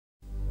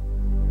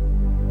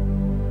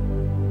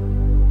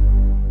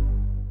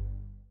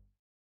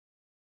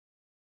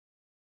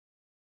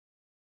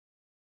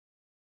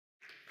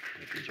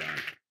John.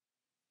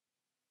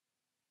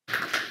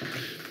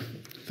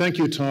 Thank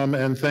you, Tom,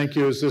 and thank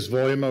you. Is this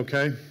volume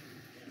okay?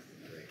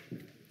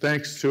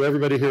 Thanks to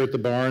everybody here at the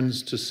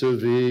Barnes, to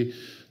Sylvie,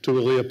 to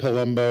Lilia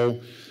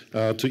Palumbo,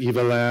 to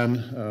Eva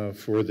Lan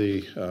for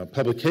the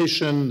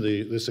publication,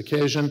 this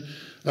occasion.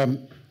 I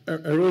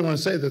really want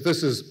to say that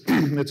this is,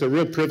 it's a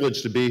real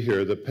privilege to be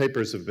here. The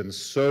papers have been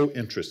so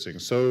interesting,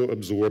 so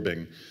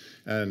absorbing.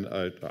 And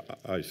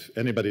if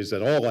anybody's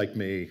at all like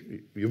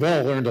me, you've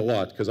all learned a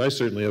lot, because I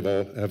certainly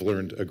have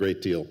learned a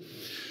great deal.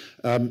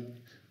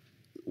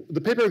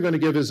 The paper I'm going to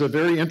give is a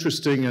very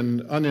interesting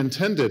and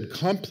unintended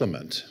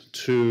complement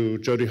to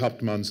Jody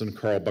Hauptmann's and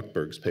Carl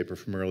Buchberg's paper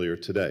from earlier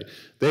today.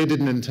 They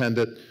didn't intend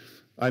it.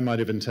 I might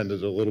have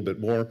intended a little bit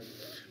more.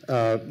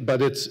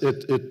 But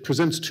it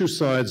presents two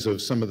sides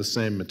of some of the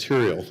same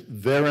material.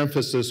 Their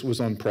emphasis was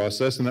on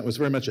process, and that was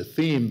very much a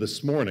theme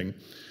this morning.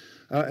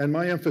 And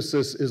my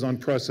emphasis is on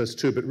process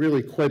too, but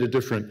really quite a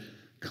different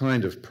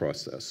kind of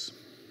process.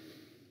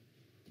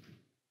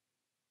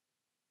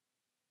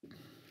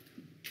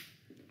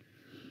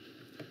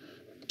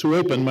 To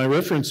open, my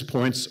reference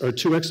points are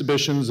two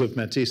exhibitions of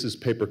Matisse's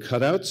paper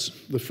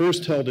cutouts, the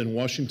first held in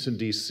Washington,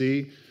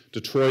 D.C.,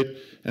 Detroit,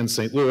 and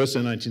St. Louis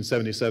in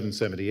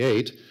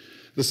 1977-78,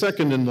 the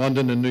second in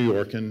London and New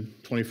York in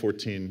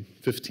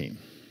 2014-15.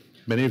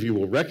 Many of you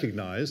will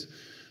recognize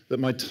that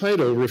my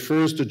title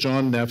refers to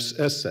John Neff's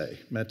essay,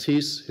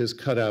 Matisse, His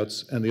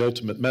Cutouts, and the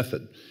Ultimate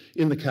Method,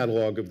 in the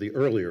catalog of the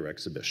earlier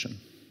exhibition.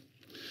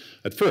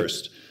 At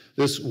first,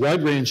 this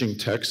wide-ranging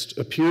text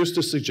appears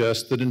to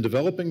suggest that in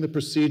developing the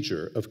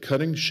procedure of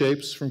cutting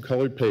shapes from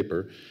colored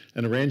paper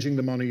and arranging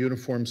them on a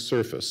uniform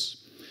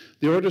surface,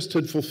 the artist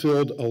had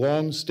fulfilled a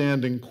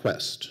long-standing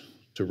quest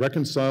to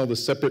reconcile the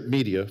separate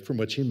media from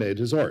which he made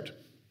his art.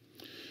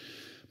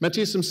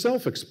 Matisse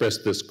himself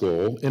expressed this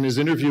goal in his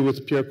interview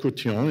with Pierre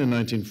Cotillon in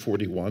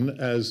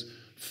 1941 as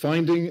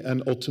finding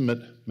an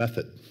ultimate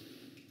method.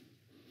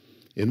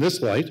 In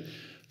this light,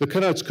 the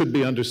cutouts could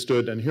be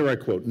understood, and here I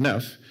quote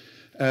Neff,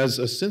 as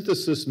a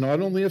synthesis not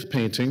only of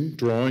painting,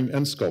 drawing,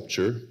 and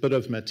sculpture, but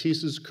of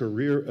Matisse's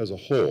career as a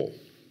whole.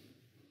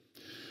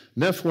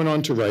 Neff went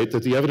on to write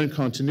that the evident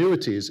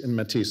continuities in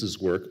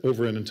Matisse's work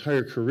over an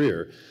entire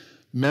career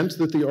meant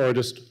that the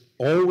artist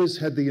always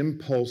had the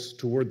impulse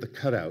toward the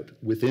cutout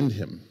within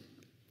him,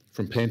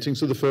 from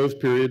paintings of the Fauve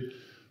period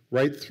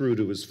right through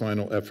to his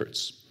final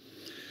efforts.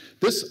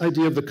 This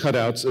idea of the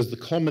cutouts as the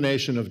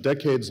culmination of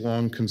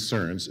decades-long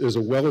concerns is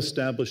a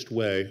well-established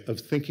way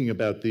of thinking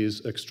about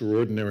these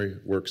extraordinary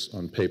works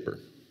on paper.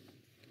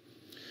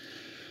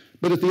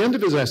 But at the end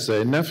of his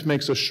essay, Neff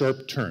makes a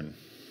sharp turn,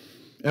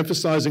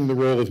 emphasizing the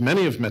role of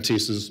many of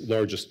Matisse's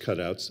largest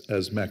cutouts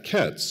as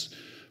maquettes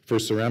for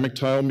ceramic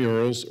tile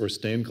murals or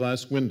stained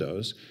glass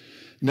windows.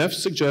 Neff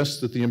suggests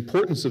that the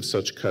importance of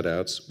such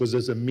cutouts was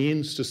as a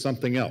means to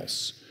something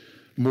else,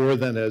 more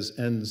than as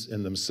ends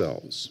in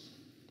themselves.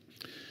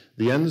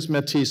 The ends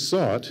Matisse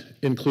sought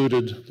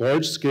included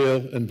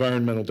large-scale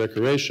environmental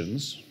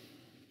decorations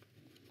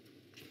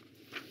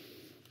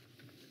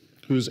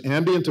whose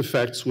ambient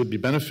effects would be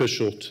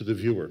beneficial to the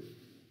viewer.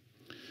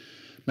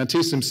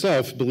 Matisse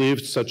himself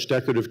believed such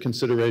decorative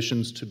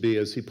considerations to be,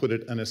 as he put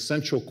it, an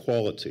essential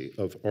quality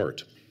of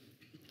art.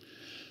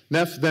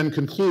 Neff then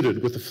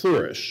concluded with a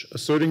flourish,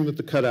 asserting that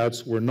the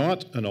cutouts were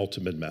not an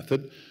ultimate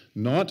method,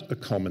 not a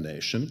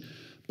culmination,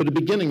 but a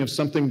beginning of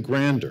something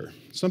grander,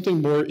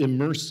 something more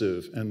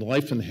immersive and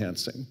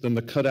life-enhancing than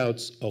the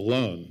cutouts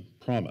alone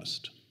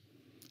promised.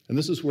 And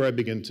this is where I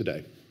begin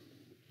today.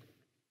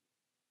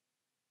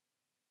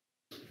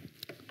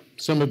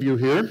 Some of you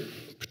here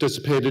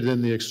participated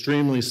in the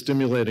extremely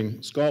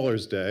stimulating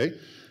Scholars' Day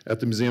at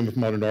the Museum of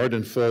Modern Art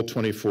in fall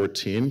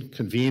 2014,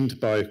 convened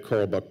by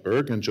Carl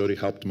Buchberg and Jody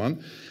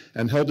Hauptmann,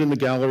 and held in the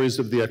galleries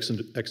of the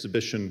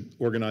exhibition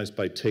organized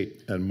by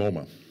Tate and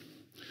MoMA.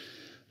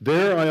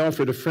 There, I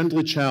offered a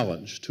friendly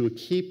challenge to a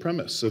key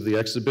premise of the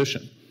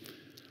exhibition.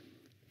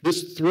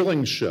 This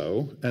thrilling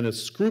show and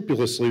its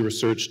scrupulously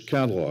researched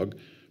catalog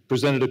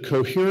presented a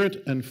coherent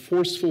and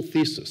forceful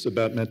thesis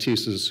about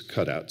Matisse's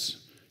cutouts,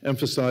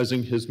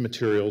 emphasizing his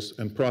materials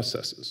and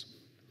processes.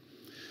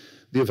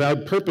 The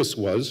avowed purpose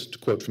was, to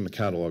quote from the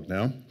catalog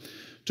now,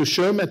 to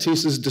show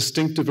Matisse's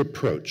distinctive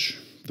approach,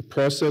 the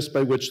process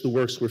by which the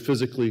works were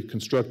physically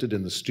constructed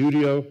in the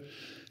studio,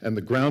 and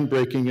the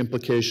groundbreaking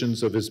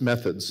implications of his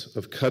methods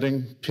of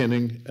cutting,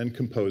 pinning, and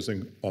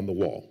composing on the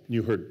wall.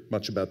 You heard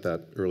much about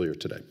that earlier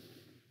today.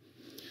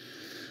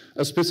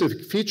 A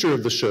specific feature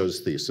of the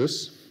show's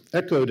thesis,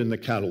 echoed in the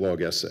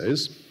catalog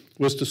essays,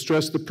 was to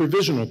stress the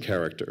provisional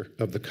character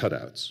of the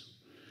cutouts.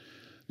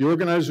 The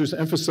organizers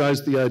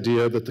emphasized the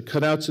idea that the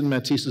cutouts in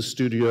Matisse's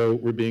studio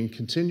were being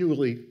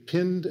continually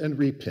pinned and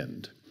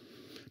repinned,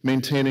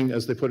 maintaining,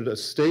 as they put it, a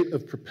state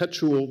of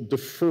perpetual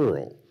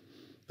deferral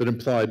that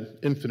implied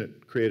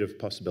infinite creative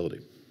possibility.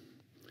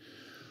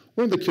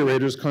 One of the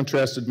curators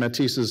contrasted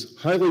Matisse's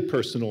highly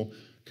personal,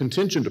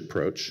 contingent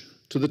approach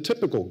to the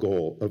typical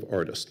goal of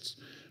artists,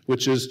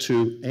 which is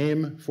to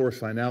aim for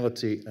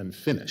finality and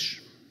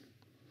finish.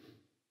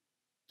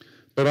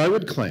 But I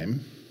would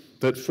claim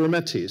that for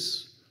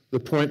Matisse, The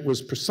point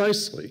was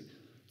precisely,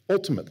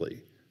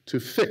 ultimately, to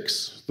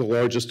fix the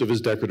largest of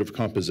his decorative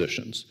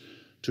compositions,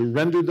 to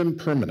render them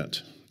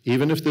permanent,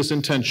 even if this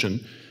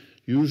intention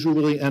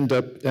usually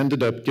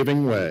ended up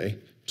giving way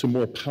to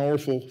more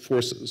powerful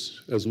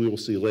forces, as we will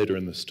see later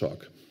in this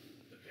talk.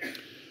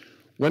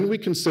 When we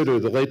consider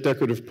the late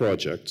decorative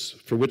projects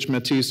for which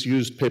Matisse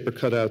used paper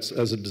cutouts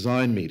as a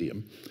design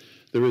medium,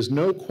 there is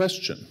no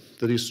question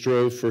that he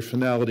strove for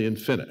finality and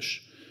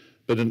finish,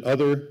 but in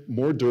other,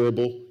 more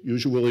durable,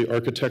 usually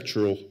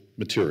architectural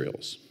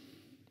materials,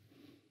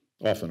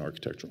 often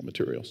architectural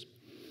materials.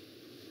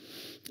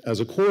 As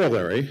a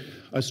corollary,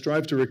 I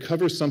strive to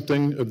recover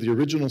something of the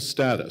original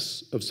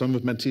status of some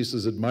of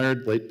Matisse's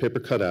admired late paper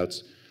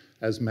cutouts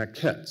as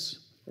maquettes,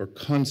 or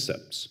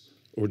concepts,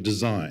 or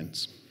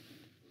designs.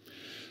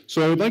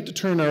 So I would like to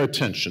turn our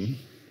attention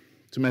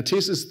to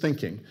Matisse's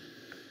thinking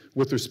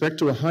with respect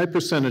to a high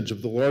percentage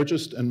of the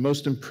largest and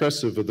most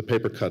impressive of the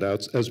paper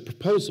cutouts as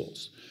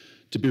proposals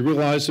to be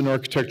realized in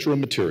architectural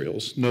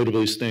materials,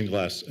 notably stained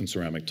glass and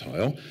ceramic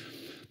tile,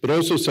 but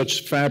also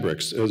such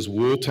fabrics as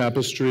wool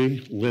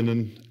tapestry,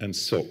 linen, and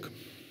silk.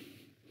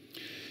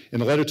 In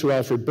a letter to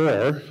Alfred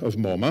Barr of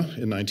MoMA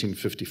in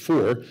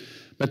 1954,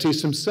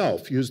 Matisse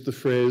himself used the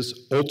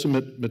phrase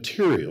ultimate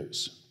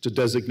materials to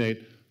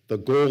designate the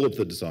goal of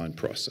the design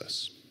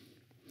process.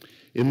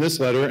 In this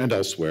letter and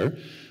elsewhere,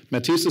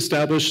 Matisse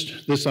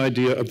established this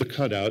idea of the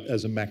cutout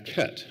as a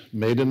maquette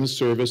made in the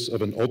service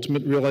of an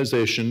ultimate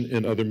realization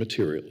in other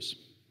materials.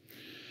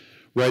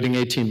 Writing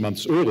 18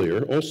 months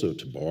earlier, also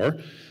to Barr,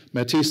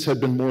 Matisse had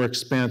been more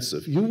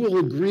expansive. You will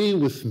agree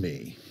with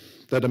me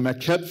that a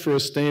maquette for a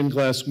stained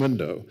glass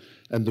window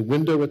and the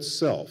window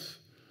itself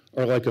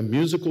are like a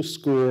musical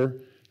score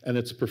and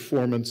its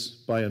performance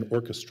by an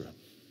orchestra.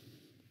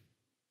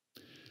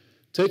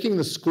 Taking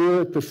the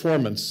score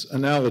performance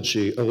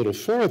analogy a little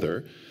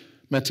farther,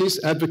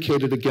 Matisse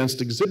advocated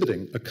against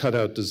exhibiting a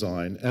cutout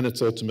design and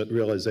its ultimate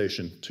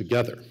realization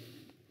together.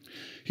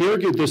 He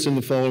argued this in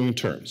the following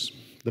terms: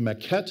 the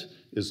maquette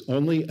is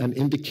only an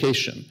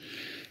indication,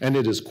 and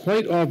it is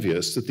quite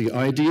obvious that the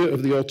idea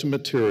of the ultimate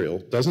material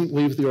doesn't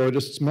leave the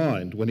artist's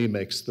mind when he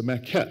makes the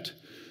maquette,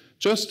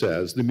 just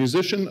as the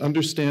musician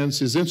understands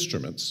his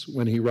instruments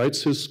when he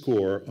writes his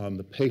score on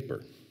the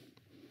paper.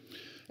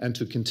 And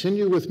to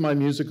continue with my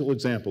musical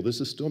example,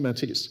 this is still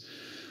Matisse,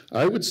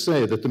 I would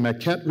say that the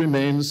maquette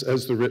remains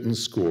as the written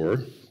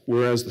score,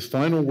 whereas the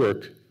final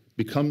work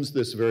becomes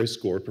this very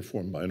score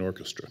performed by an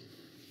orchestra.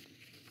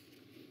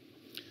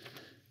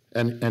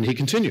 And he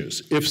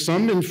continues, if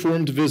some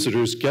informed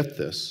visitors get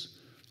this,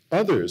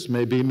 others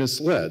may be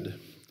misled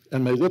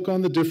and may look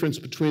on the difference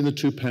between the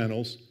two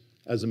panels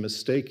as a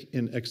mistake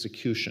in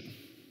execution.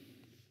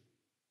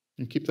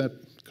 And keep that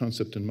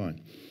concept in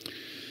mind.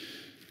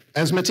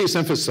 As Matisse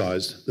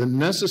emphasized, the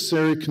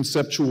necessary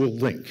conceptual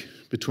link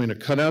between a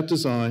cutout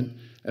design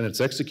and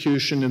its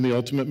execution in the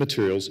ultimate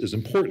materials is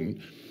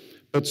important,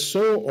 but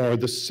so are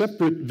the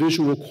separate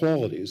visual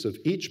qualities of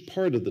each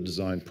part of the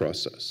design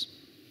process.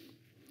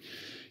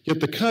 Yet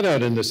the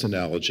cutout in this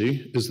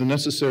analogy is the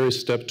necessary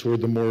step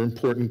toward the more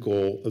important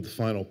goal of the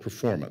final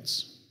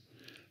performance.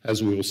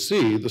 As we will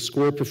see, the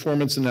score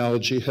performance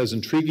analogy has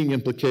intriguing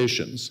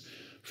implications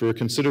for a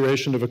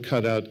consideration of a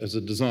cutout as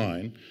a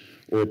design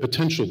or a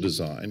potential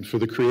design for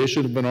the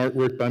creation of an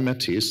artwork by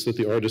Matisse that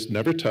the artist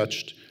never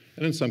touched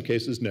and in some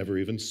cases never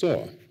even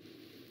saw.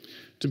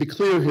 To be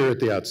clear here at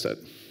the outset,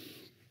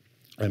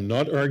 I'm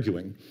not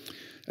arguing,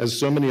 as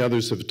so many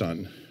others have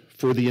done,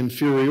 for the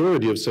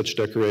inferiority of such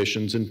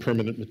decorations in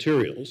permanent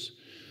materials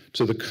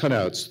to the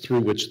cutouts through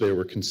which they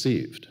were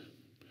conceived.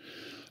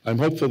 I'm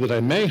hopeful that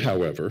I may,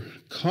 however,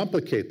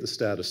 complicate the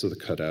status of the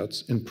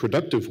cutouts in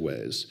productive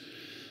ways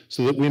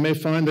so that we may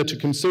find that to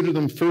consider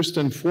them first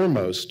and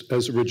foremost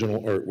as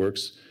original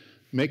artworks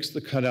makes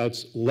the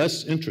cutouts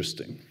less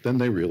interesting than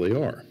they really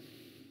are.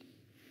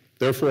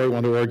 Therefore, I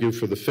want to argue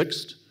for the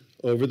fixed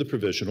over the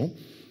provisional,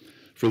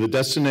 for the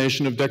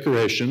destination of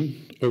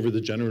decoration over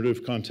the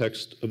generative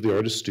context of the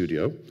artist's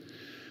studio,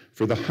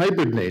 for the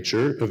hybrid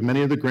nature of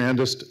many of the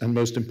grandest and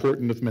most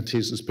important of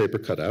Matisse's paper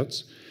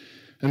cutouts,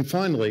 and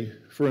finally,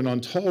 for an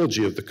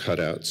ontology of the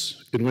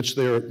cutouts in which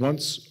they are at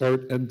once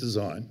art and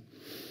design,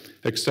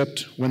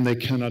 except when they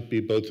cannot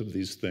be both of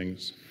these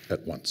things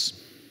at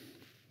once.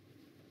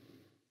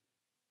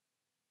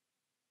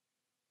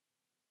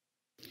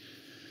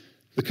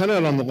 The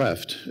cutout on the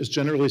left is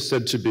generally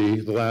said to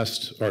be the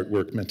last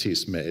artwork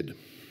Matisse made.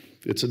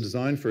 It's a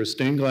design for a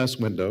stained glass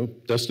window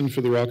destined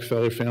for the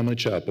Rockefeller family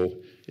chapel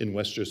in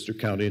Westchester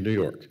County, New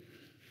York.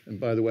 And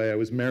by the way, I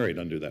was married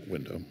under that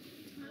window.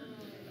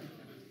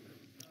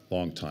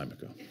 Long time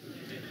ago.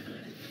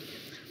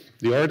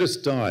 The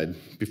artist died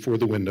before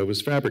the window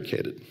was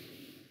fabricated.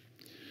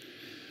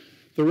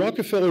 The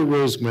Rockefeller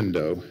Rose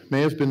window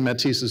may have been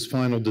Matisse's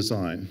final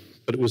design,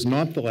 but it was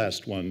not the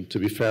last one to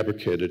be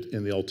fabricated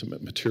in the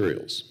ultimate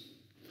materials.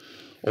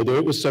 Although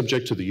it was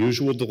subject to the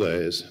usual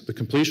delays, the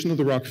completion of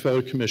the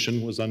Rockefeller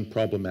Commission was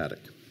unproblematic.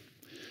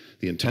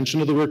 The intention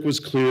of the work was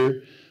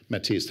clear.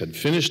 Matisse had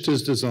finished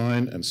his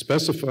design and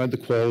specified the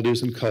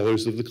qualities and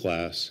colors of the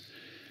glass,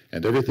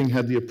 and everything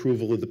had the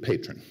approval of the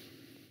patron.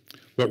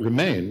 What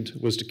remained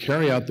was to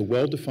carry out the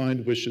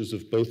well-defined wishes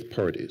of both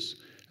parties,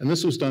 and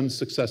this was done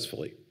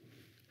successfully.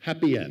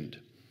 Happy end.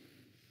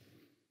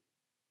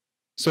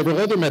 Several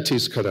other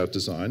Matisse cutout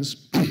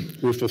designs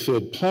were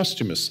fulfilled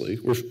posthumously,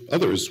 or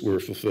others were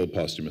fulfilled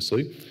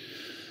posthumously,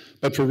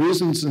 but for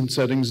reasons and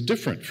settings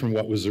different from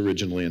what was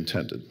originally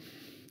intended.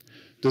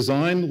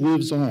 Design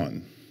lives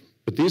on,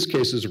 but these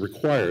cases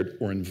required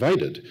or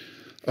invited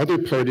other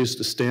parties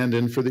to stand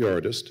in for the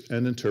artist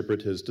and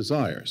interpret his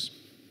desires.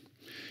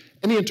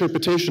 Any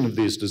interpretation of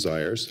these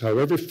desires,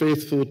 however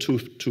faithful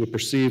to a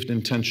perceived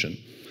intention,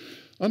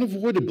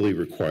 unavoidably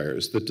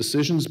requires that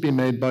decisions be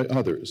made by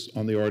others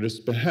on the artist's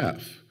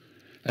behalf,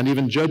 and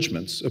even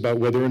judgments about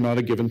whether or not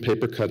a given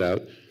paper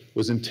cutout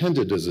was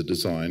intended as a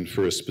design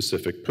for a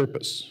specific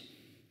purpose.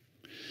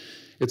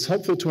 It's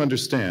helpful to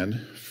understand,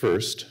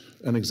 first,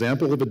 an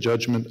example of a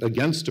judgment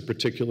against a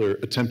particular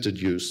attempted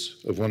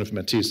use of one of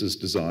Matisse's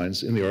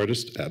designs in the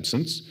artist's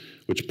absence,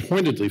 which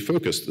pointedly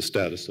focused the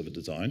status of a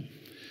design.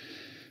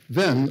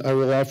 Then I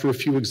will offer a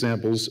few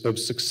examples of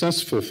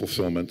successful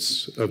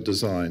fulfillments of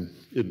design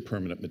in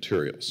permanent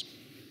materials.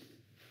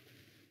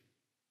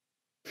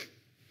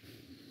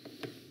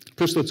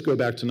 First, let's go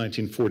back to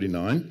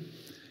 1949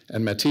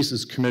 and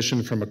Matisse's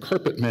commission from a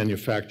carpet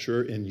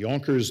manufacturer in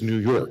Yonkers, New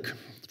York,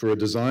 for a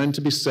design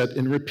to be set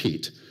in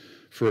repeat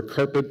for a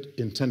carpet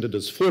intended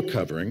as floor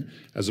covering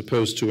as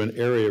opposed to an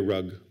area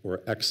rug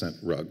or accent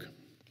rug.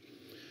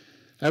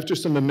 After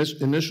some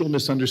initial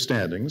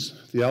misunderstandings,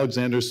 the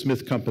Alexander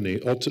Smith Company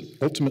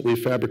ultimately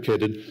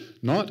fabricated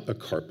not a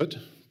carpet,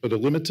 but a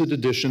limited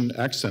edition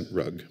accent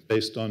rug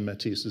based on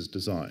Matisse's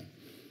design.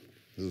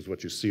 This is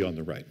what you see on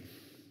the right.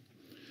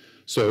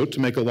 So, to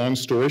make a long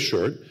story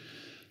short,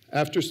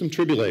 after some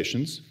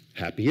tribulations,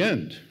 happy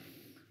end.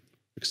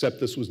 Except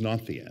this was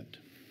not the end.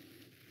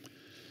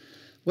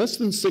 Less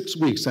than 6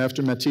 weeks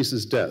after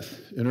Matisse's death,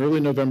 in early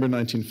November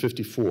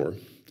 1954,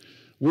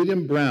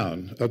 William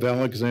Brown of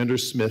Alexander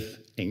Smith,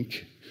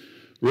 Inc.,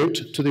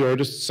 wrote to the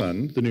artist's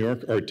son, the New York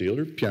art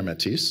dealer, Pierre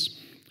Matisse,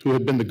 who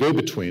had been the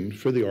go-between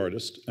for the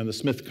artist and the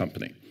Smith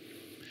Company.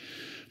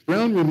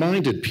 Brown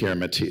reminded Pierre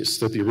Matisse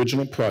that the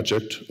original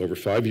project, over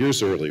 5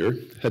 years earlier,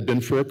 had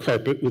been for a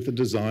carpet with a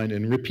design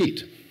in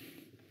repeat.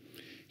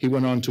 He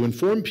went on to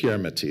inform Pierre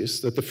Matisse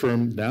that the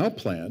firm now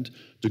planned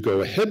to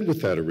go ahead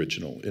with that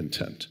original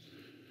intent.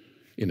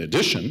 In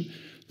addition,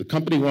 the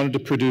company wanted to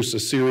produce a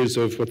series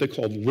of what they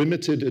called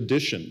limited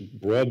edition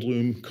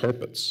broadloom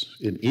carpets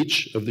in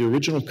each of the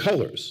original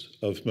colors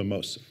of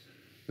Mimosa,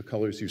 the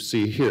colors you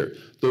see here,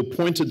 though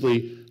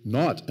pointedly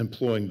not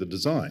employing the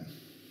design.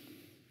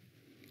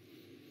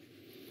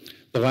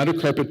 The latter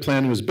carpet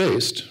plan was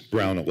based,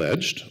 Brown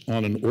alleged,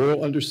 on an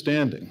oral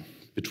understanding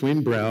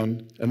between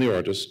Brown and the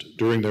artist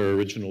during their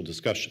original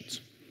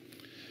discussions.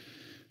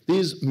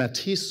 These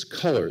Matisse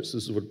colors,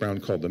 this is what Brown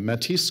called them,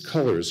 Matisse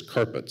colors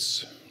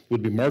carpets,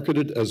 would be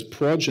marketed as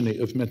progeny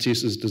of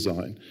Matisse's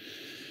design,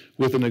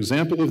 with an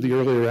example of the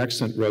earlier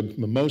accent rug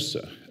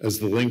Mimosa as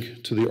the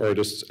link to the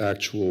artist's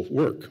actual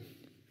work.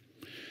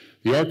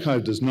 The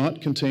archive does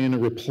not contain a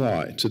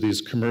reply to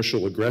these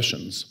commercial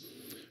aggressions,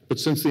 but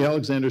since the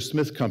Alexander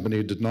Smith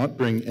Company did not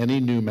bring any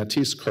new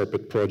Matisse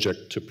carpet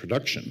project to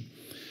production,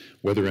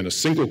 whether in a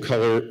single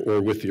color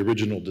or with the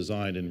original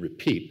design in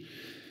repeat,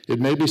 it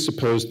may be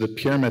supposed that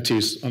Pierre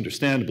Matisse,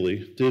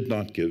 understandably, did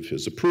not give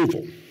his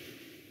approval.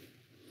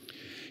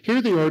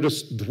 Here the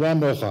artist's droit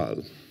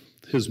moral,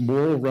 his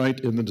moral right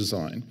in the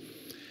design,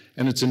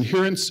 and its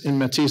inherence in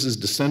Matisse's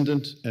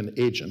descendant and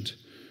agent,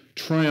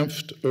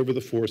 triumphed over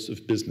the force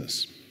of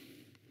business.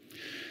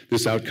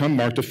 This outcome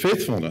marked a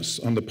faithfulness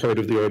on the part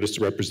of the artist's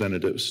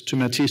representatives to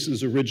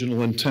Matisse's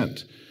original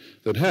intent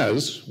that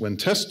has, when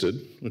tested,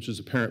 which is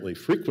apparently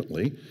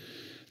frequently,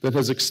 that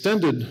has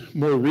extended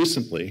more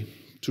recently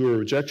to a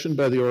rejection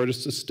by the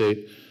artist's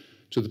estate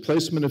to the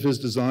placement of his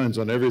designs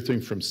on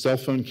everything from cell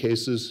phone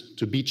cases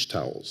to beach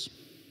towels.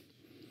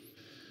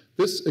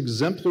 This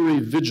exemplary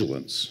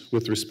vigilance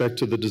with respect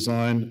to the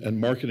design and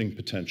marketing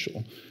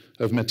potential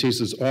of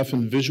Matisse's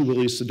often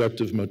visually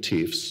seductive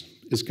motifs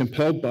is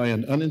compelled by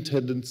an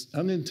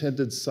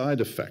unintended side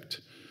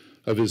effect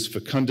of his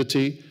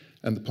fecundity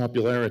and the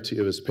popularity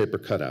of his paper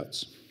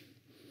cutouts.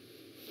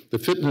 The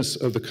fitness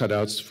of the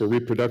cutouts for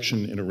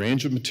reproduction in a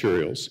range of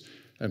materials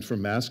and for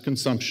mass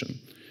consumption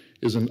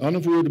is an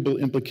unavoidable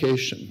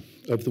implication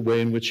of the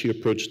way in which he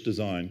approached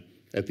design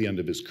at the end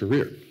of his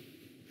career.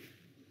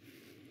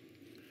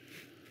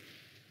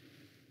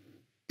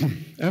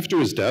 After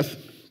his death,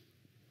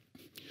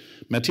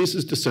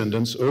 Matisse's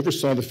descendants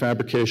oversaw the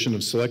fabrication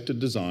of selected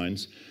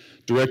designs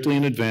directly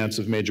in advance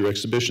of major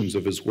exhibitions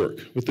of his work,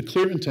 with the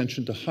clear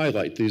intention to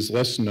highlight these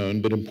less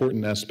known but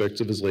important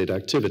aspects of his late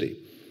activity.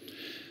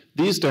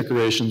 These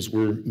decorations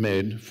were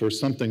made for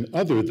something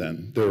other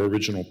than their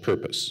original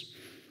purpose.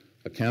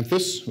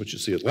 Acanthus, which you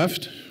see at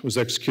left, was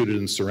executed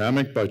in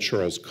ceramic by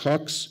Charles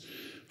Cox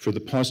for the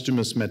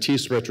posthumous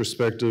Matisse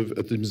retrospective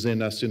at the Musée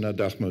National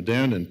d'Art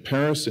Moderne in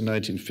Paris in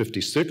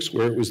 1956,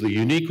 where it was the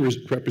unique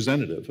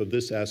representative of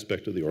this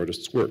aspect of the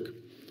artist's work.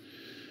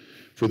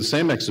 For the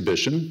same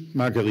exhibition,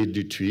 Marguerite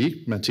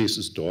Dutuy,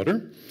 Matisse's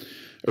daughter,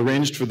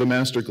 arranged for the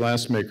master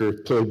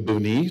glassmaker Paul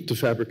Bonny to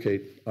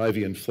fabricate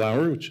ivy and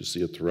flower, which you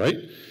see at the right,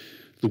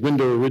 the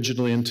window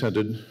originally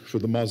intended for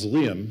the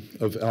mausoleum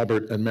of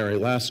Albert and Mary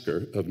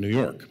Lasker of New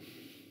York.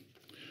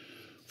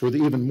 For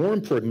the even more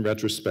important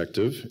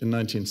retrospective in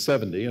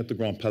 1970 at the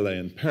Grand Palais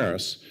in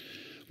Paris,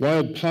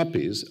 wild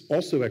poppies,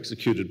 also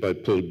executed by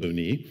Paul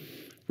Bonny,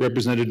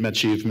 represented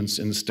achievements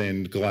in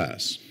stained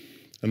glass,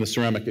 and the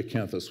ceramic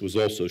acanthus was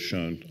also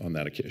shown on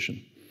that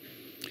occasion.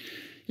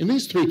 In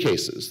these three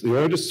cases,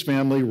 the artist's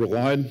family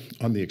relied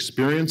on the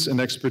experience and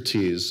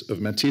expertise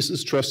of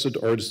Matisse's trusted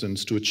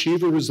artisans to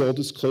achieve a result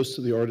as close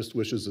to the artist's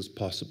wishes as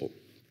possible.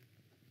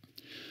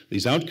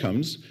 These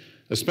outcomes,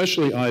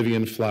 especially ivy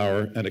and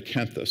flower and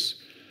acanthus,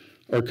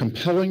 are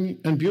compelling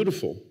and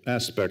beautiful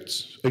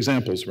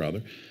examples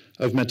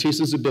of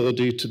Matisse's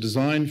ability to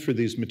design for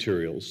these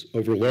materials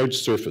over large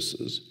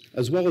surfaces,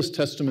 as well as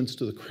testaments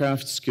to the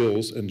craft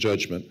skills and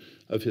judgment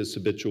of his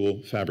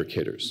habitual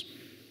fabricators.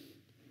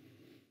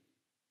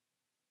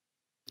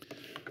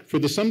 For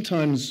the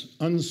sometimes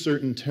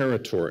uncertain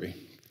territory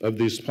of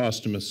these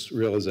posthumous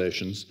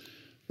realizations,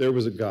 there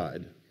was a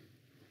guide.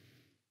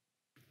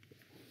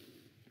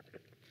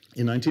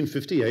 In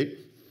 1958,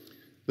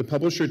 the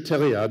publisher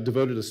Thériade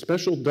devoted a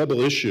special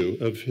double issue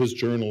of his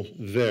journal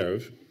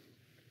Verve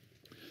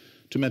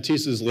to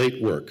Matisse's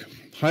late work,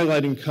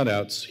 highlighting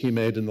cutouts he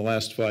made in the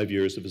last 5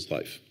 years of his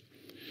life.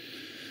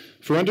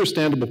 For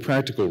understandable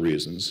practical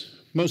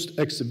reasons, most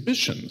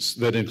exhibitions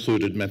that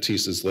included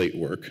Matisse's late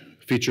work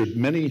featured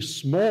many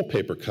small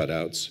paper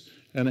cutouts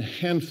and a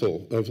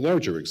handful of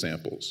larger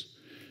examples.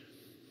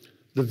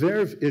 The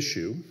Verve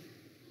issue,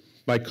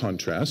 by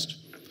contrast,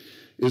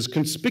 is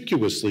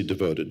conspicuously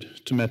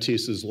devoted to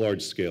Matisse's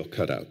large-scale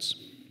cutouts.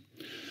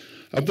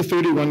 Of the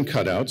 31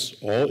 cutouts,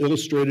 all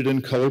illustrated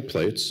in color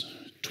plates,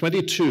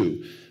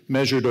 22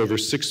 measured over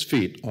 6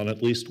 feet on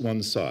at least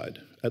one side,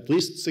 at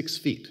least 6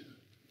 feet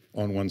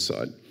on one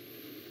side,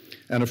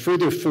 and a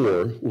further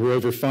 4 were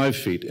over 5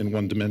 feet in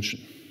one dimension.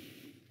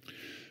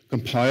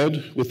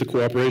 Compiled with the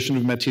cooperation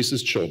of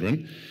Matisse's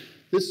children,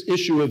 this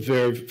issue of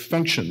Verve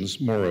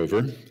functions,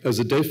 moreover, as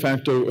a de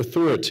facto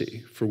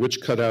authority for which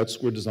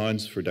cutouts were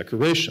designs for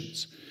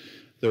decorations.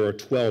 There are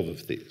 12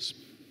 of these.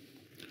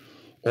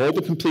 All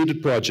the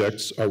completed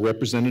projects are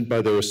represented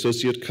by their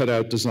associate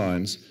cutout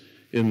designs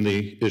in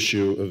the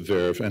issue of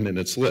Verve and in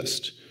its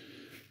list.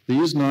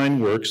 These 9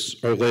 works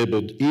are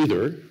labeled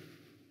either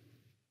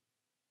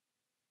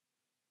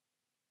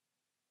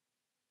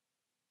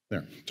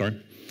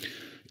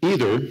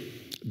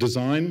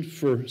design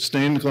for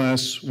stained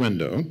glass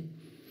window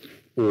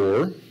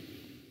or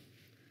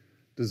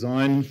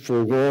design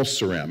for wall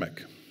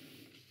ceramic.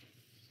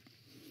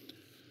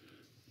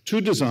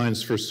 2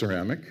 designs for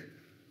ceramic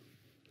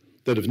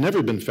that have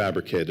never been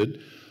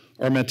fabricated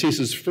are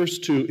Matisse's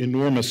first 2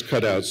 enormous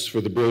cutouts for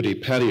the Brody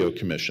Patio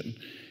Commission,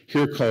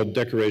 here called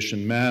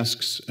decoration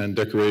masks and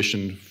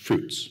decoration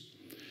fruits.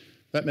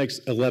 That makes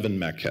 11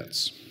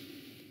 maquettes.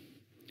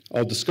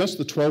 I'll discuss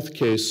the 12th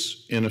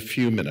case in a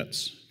few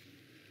minutes.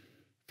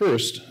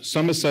 First,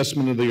 some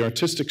assessment of the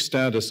artistic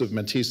status of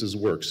Matisse's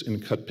works in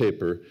cut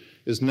paper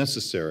is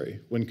necessary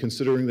when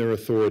considering their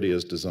authority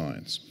as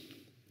designs.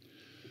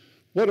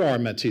 What are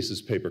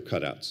Matisse's paper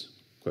cutouts?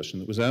 Question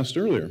that was asked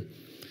earlier.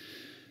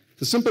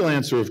 The simple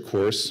answer, of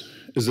course,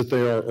 is that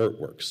they are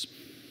artworks.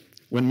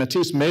 When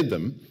Matisse made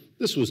them,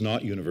 this was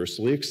not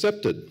universally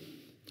accepted.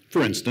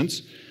 For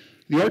instance,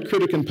 the art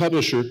critic and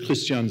publisher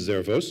Christian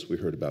Zervos, we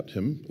heard about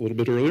him a little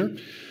bit earlier,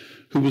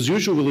 who was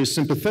usually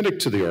sympathetic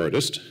to the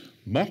artist,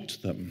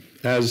 mocked them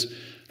as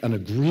an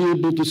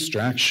agreeable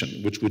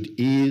distraction which would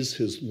ease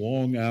his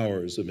long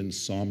hours of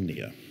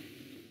insomnia.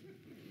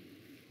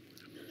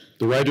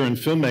 The writer and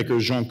filmmaker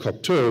Jean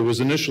Cocteau was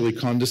initially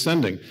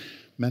condescending.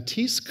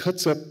 Matisse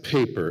cuts up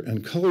paper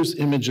and colors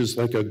images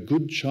like a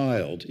good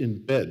child in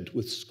bed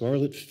with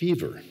scarlet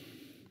fever.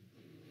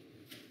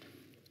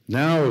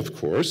 Now, of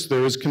course,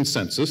 there is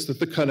consensus that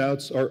the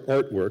cutouts are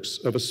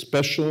artworks of a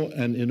special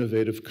and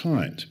innovative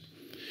kind.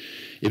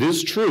 It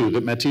is true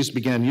that Matisse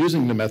began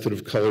using the method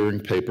of coloring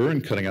paper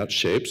and cutting out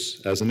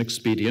shapes as an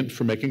expedient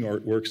for making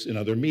artworks in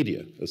other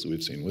media, as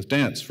we've seen with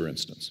dance, for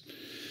instance.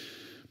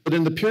 But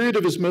in the period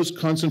of his most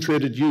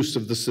concentrated use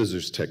of the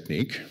scissors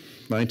technique,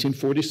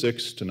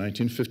 1946 to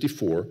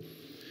 1954,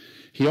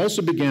 he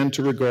also began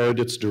to regard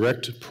its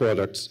direct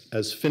products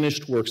as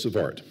finished works of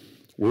art,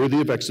 worthy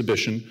of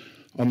exhibition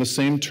on the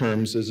same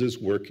terms as his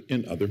work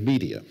in other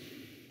media.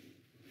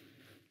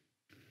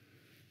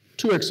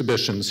 2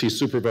 exhibitions he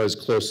supervised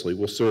closely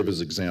will serve as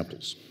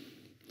examples.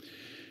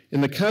 In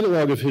the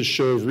catalog of his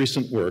show of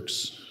recent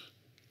works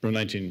from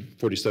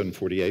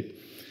 1947-48,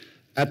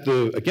 at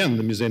the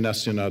Musée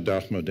National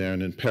d'Art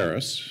Moderne in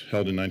Paris,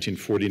 held in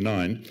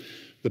 1949,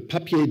 the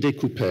papiers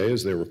découpés,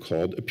 as they were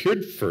called,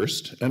 appeared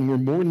first and were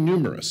more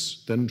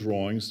numerous than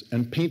drawings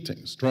and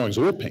paintings, drawings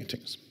or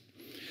paintings.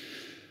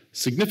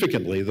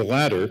 Significantly, the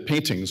latter,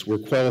 paintings, were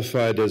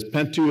qualified as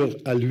peinture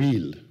à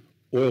l'huile,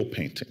 oil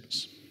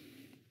paintings.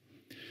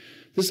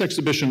 This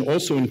exhibition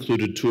also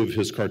included 2 of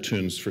his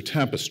cartoons for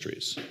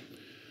tapestries.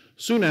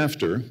 Soon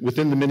after,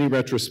 within the mini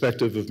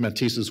retrospective of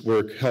Matisse's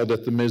work held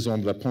at the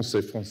Maison de la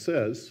Pensée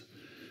Française,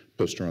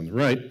 poster on the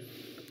right,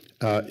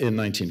 in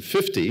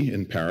 1950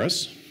 in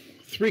Paris,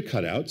 3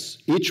 cutouts,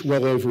 each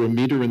well over a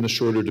meter in the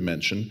shorter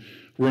dimension,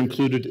 were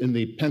included in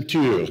the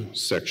peinture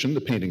section,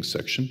 the painting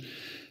section,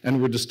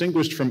 and were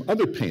distinguished from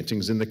other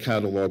paintings in the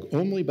catalog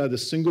only by the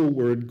single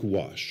word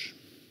gouache.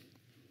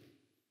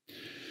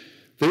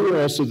 They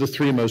were also the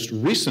 3 most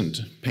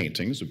recent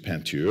paintings of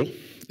peinture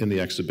in the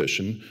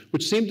exhibition,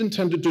 which seemed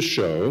intended to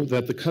show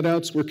that the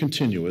cutouts were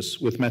continuous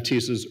with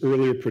Matisse's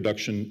earlier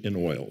production in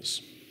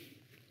oils.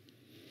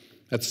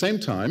 At the same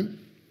time,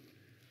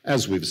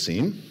 as we've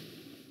seen,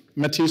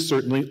 Matisse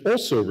certainly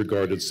also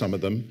regarded some of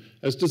them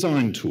as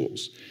design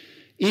tools,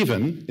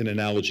 even, in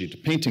analogy to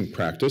painting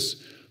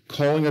practice,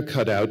 calling a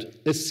cutout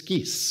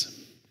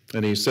esquisse.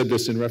 And he said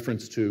this in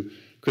reference to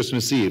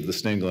Christmas Eve, the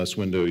stained glass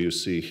window you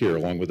see here,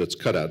 along with its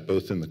cutout,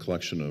 both in the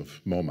collection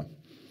of MoMA.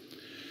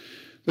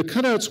 The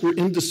cutouts were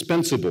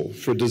indispensable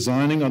for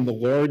designing on the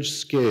large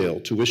scale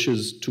to which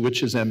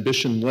his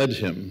ambition led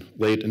him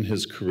late in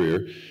his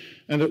career.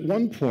 And at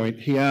one point,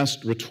 he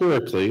asked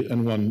rhetorically,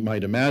 and one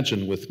might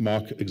imagine with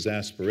mock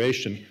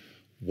exasperation,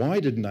 "Why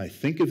didn't I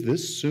think of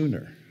this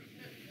sooner?"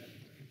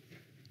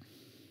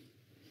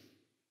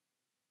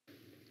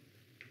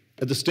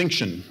 A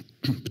distinction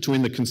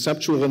between the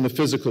conceptual and the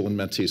physical in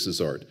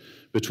Matisse's art,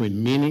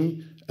 between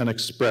meaning and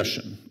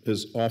expression,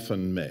 is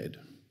often made.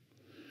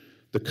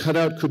 The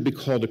cutout could be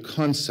called a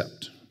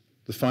concept.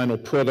 The final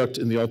product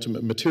in the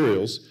ultimate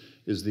materials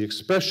is the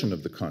expression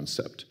of the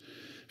concept,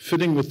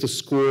 fitting with the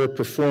score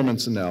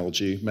performance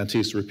analogy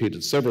Matisse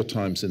repeated several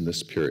times in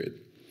this period.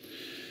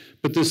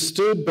 But this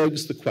still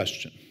begs the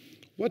question,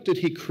 what did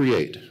he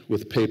create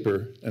with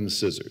paper and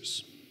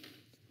scissors?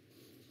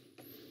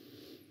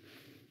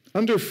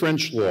 Under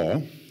French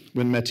law,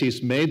 when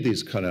Matisse made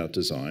these cutout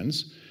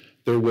designs,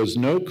 there was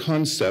no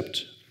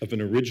concept of an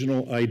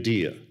original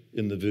idea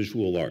in the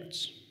visual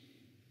arts.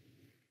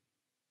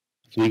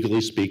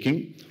 Legally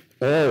speaking,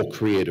 all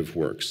creative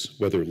works,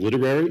 whether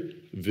literary,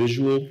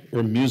 visual,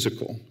 or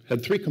musical,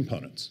 had 3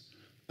 components: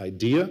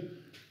 idea,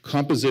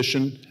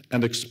 composition,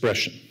 and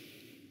expression.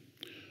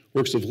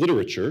 Works of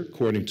literature,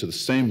 according to the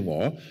same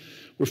law,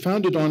 were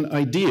founded on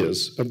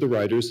ideas of the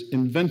writer's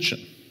invention.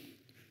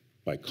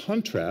 By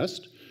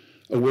contrast,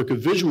 a work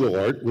of visual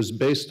art was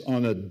based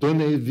on a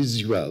donnée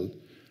visuelle,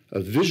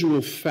 a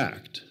visual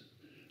fact,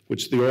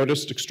 which the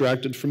artist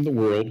extracted from the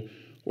world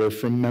or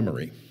from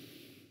memory.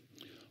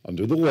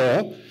 Under the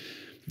law,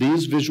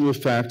 these visual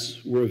facts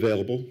were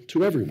available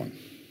to everyone.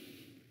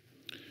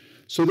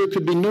 So there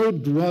could be no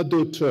droit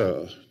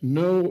d'auteur,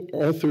 no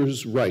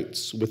author's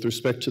rights with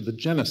respect to the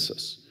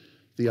genesis,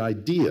 the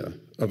idea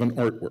of an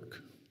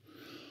artwork.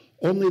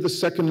 Only the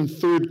second and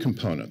third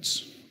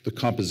components, the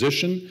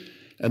composition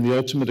and the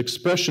ultimate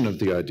expression of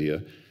the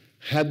idea,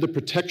 had the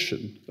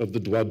protection of the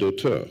droit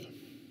d'auteur.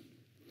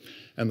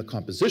 And the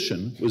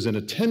composition was in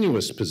a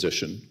tenuous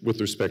position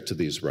with respect to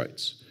these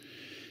rights.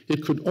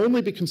 It could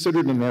only be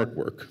considered an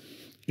artwork,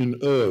 une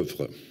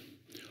œuvre,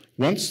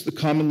 once the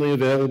commonly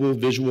available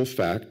visual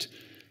fact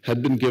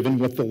had been given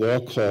what the law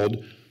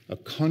called a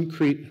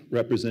concrete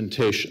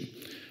representation.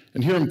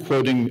 And here I'm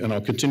quoting, and I'll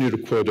continue to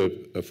quote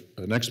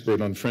an expert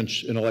on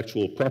French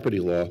intellectual property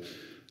law,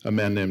 a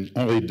man named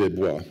Henri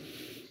Desbois.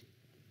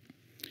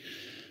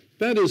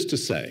 That is to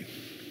say,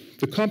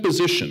 the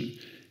composition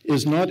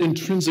is not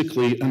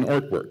intrinsically an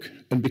artwork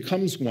and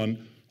becomes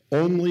one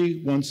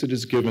only once it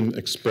is given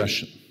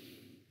expression.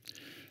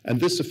 And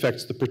this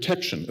affects the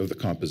protection of the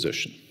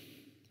composition.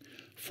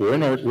 For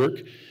an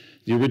artwork,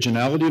 the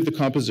originality of the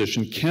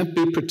composition can't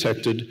be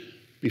protected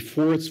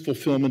before its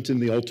fulfillment in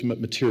the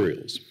ultimate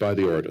materials by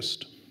the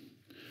artist.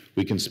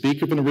 We can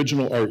speak of an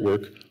original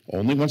artwork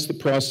only once the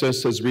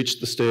process has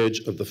reached the stage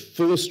of the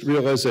fullest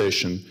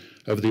realization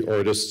of the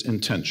artist's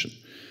intention.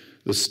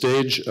 The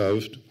stage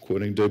of,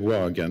 quoting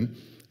Desbois again,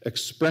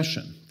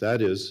 expression,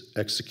 that is,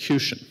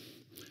 execution.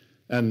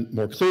 And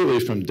more clearly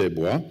from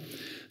Desbois,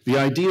 the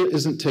idea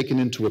isn't taken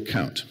into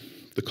account.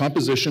 The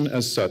composition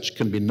as such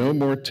can no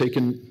more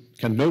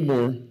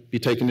be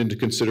taken into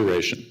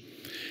consideration.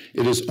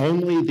 It is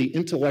only the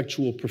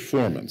intellectual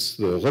performance,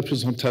 the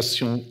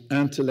représentation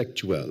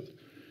intellectuelle,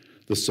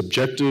 the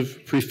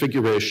subjective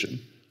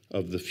prefiguration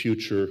of the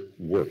future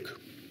work.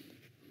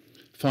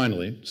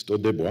 Finally, still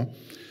Desbois,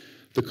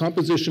 the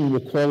composition will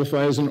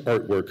qualify as an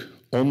artwork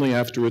only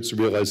after its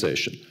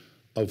realization,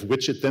 of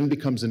which it then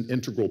becomes an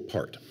integral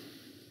part.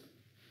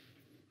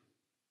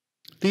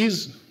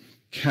 These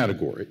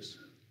categories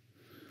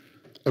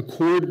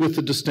accord with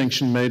the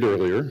distinction made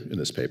earlier in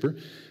this paper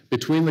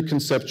between the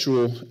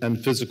conceptual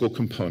and physical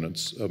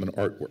components of an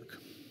artwork.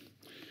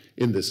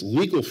 In this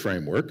legal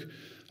framework,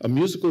 a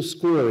musical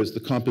score is the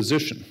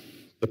composition,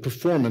 the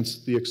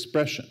performance, the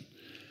expression,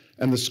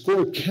 and the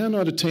score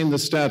cannot attain the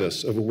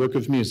status of a work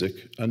of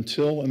music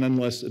until and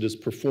unless it is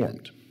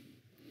performed.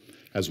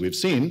 As we've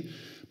seen,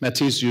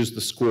 Matisse used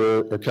the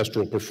score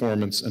orchestral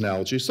performance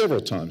analogy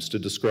several times to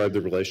describe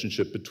the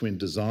relationship between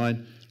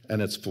design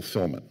and its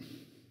fulfillment.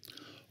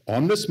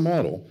 On this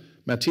model,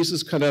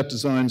 Matisse's cutout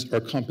designs are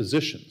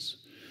compositions,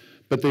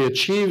 but they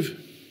achieve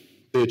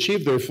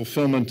their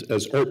fulfillment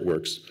as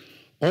artworks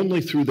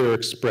only through their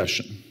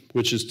expression,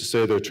 which is to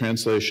say their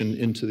translation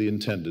into the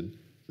intended,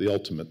 the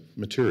ultimate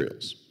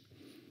materials.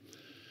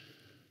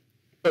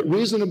 But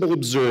reasonable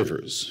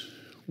observers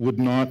would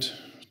not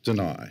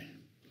deny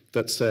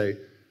that, say,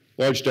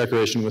 large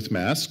decoration with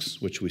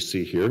masks, which we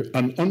see here,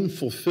 an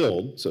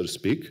unfulfilled, so to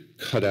speak,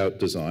 cutout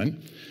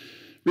design.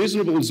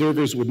 Reasonable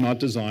observers would not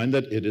deny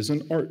that it is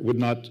an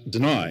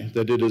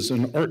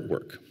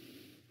artwork.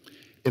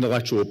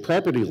 Intellectual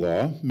property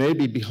law may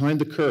be behind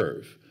the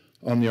curve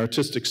on the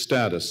artistic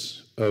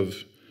status of,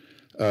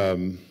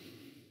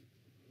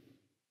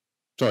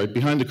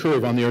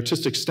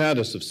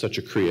 such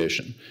a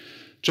creation,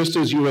 just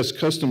as US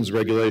customs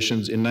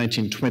regulations in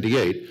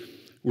 1928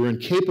 were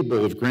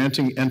incapable of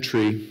granting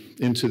entry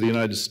into the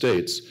United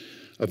States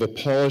of a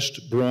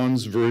polished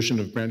bronze version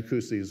of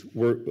Brancosi's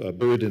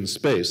Bird in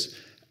Space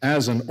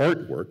as an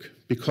artwork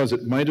because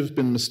it might have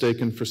been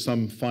mistaken for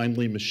some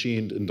finely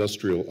machined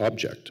industrial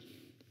object.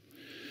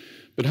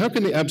 But how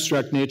can the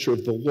abstract nature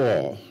of the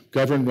law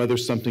govern whether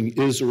something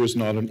is or is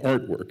not an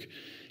artwork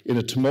in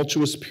a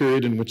tumultuous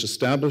period in which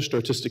established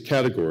artistic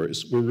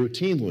categories were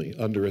routinely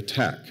under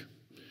attack?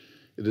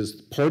 It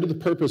is part of the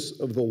purpose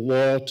of the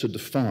law to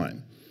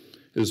define.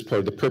 It is part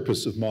of the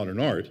purpose of modern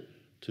art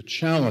to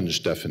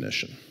challenge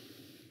definition.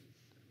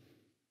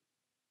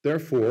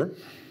 Therefore,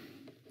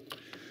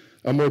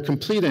 a more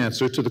complete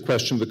answer to the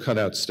question of the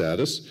cutout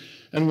status,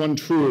 and one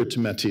truer to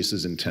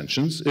Matisse's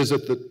intentions, is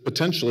that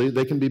potentially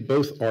they can be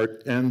both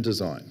art and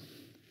design.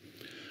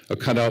 A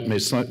cutout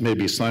may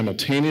be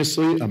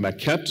simultaneously a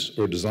maquette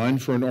or design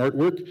for an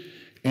artwork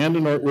and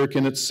an artwork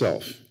in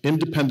itself,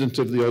 independent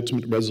of the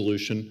ultimate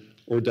resolution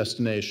or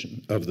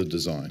destination of the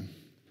design.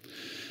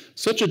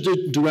 Such a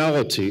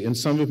duality in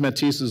some of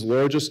Matisse's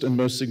largest and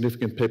most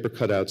significant paper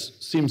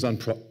cutouts seems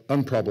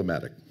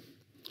unproblematic.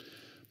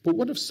 But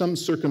what if some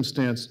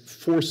circumstance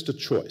forced a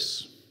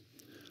choice?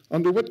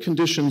 Under what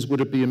conditions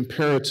would it be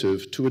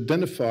imperative to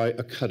identify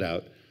a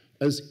cutout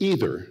as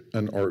either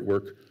an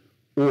artwork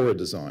or a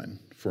design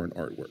for an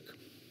artwork?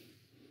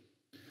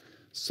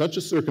 Such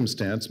a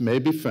circumstance may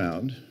be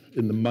found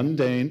in the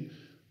mundane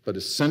but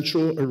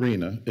essential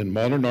arena in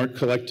modern art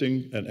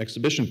collecting and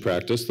exhibition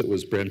practice that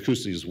was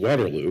Brancosi's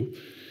Waterloo,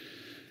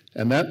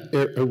 and that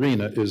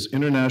arena is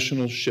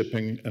international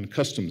shipping and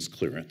customs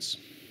clearance.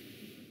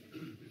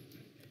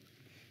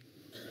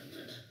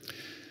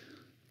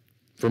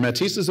 For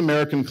Matisse's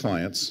American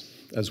clients,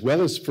 as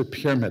well as for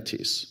Pierre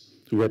Matisse,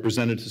 who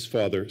represented his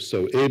father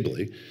so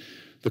ably,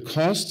 the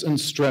costs and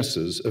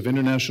stresses of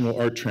international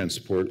art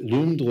transport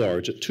loomed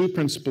large at two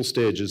principal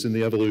stages in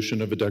the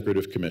evolution of a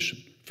decorative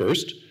commission.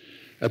 First,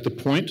 at the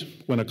point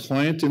when a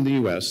client in the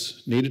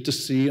US needed to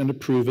see and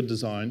approve a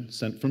design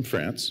sent from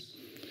France,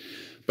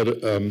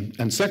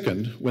 and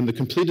second, when the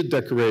completed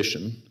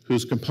decoration,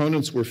 whose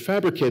components were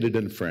fabricated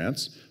in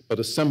France but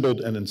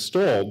assembled and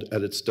installed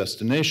at its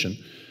destination,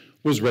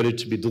 was ready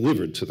to be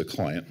delivered to the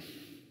client.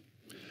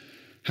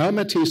 How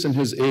Matisse and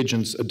his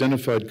agents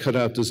identified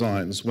cutout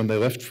designs when they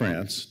left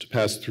France to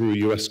pass through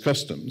US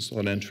customs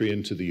on entry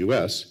into the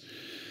US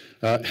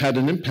had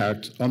an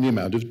impact on the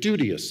amount of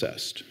duty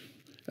assessed,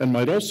 and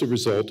might also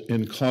result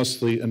in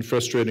costly and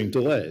frustrating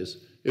delays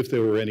if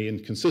there were any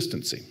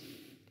inconsistency.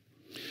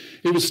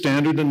 It was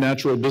standard and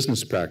natural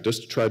business practice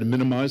to try to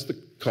minimize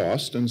the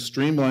cost and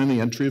streamline the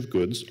entry of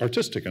goods,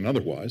 artistic and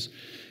otherwise,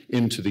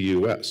 into the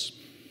US.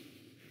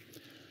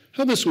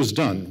 How this was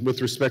done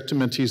with respect to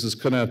Matisse's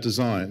cutout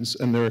designs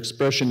and their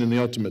expression in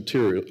the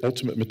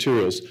ultimate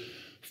materials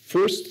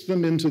forced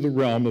them into the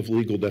realm of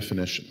legal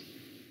definition.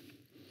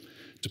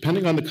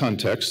 Depending on the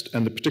context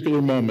and the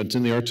particular moment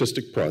in the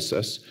artistic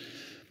process,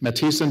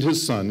 Matisse and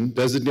his son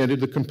designated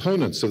the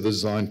components of the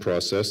design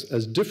process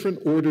as different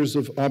orders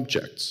of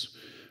objects,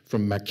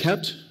 from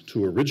maquette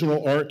to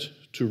original art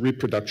to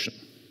reproduction.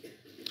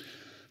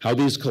 How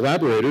these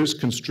collaborators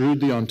construed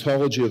the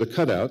ontology of the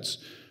cutouts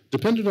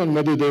depended on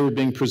whether they were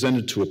being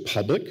presented to a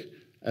public,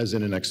 as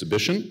in an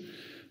exhibition,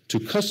 to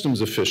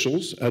customs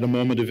officials at a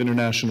moment of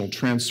international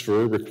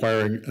transfer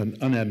requiring an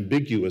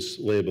unambiguous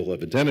label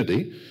of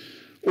identity,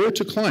 or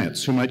to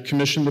clients who might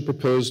commission the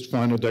proposed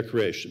final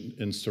decoration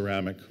in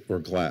ceramic or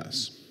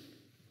glass.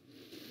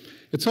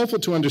 It's helpful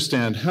to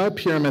understand how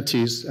Pierre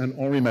Matisse and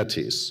Henri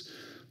Matisse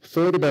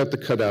thought about the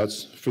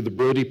cutouts for the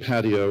Brody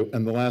patio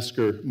and the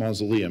Lasker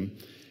mausoleum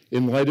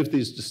in light of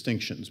these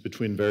distinctions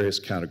between various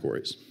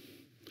categories.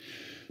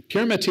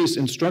 Pierre Matisse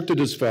instructed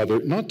his father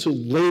not to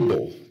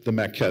label the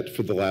maquette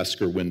for the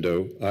Lasker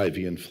window,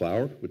 ivy and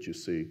flower, which you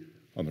see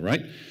on the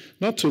right,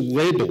 not to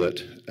label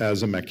it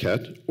as a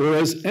maquette or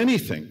as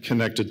anything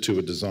connected to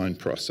a design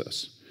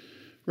process.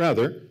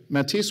 Rather,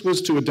 Matisse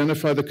was to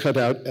identify the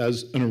cutout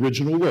as an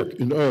original work,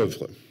 une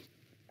œuvre,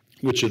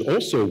 which it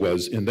also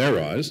was in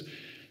their eyes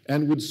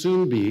and would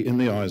soon be in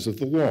the eyes of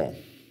the law.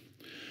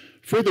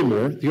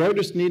 Furthermore, the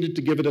artist needed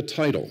to give it a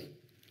title,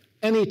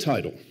 any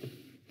title.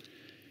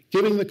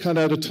 Giving the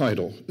cutout a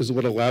title is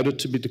what allowed it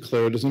to be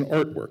declared as an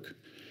artwork,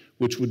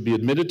 which would be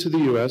admitted to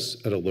the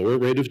US at a lower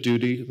rate of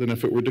duty than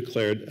if it were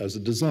declared as a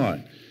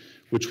design,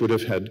 which would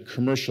have had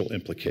commercial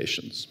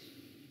implications.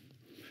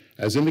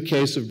 As in the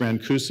case of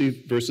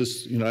Brancusi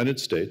versus United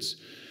States,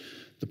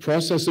 the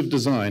process of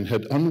design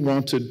had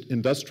unwanted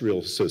industrial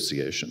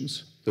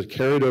associations that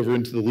carried over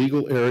into the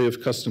legal area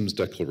of customs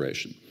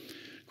declaration,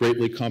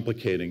 greatly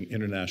complicating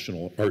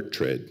international art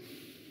trade.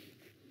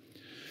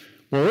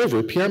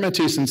 Moreover, Pierre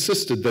Matisse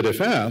insisted that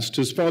if asked,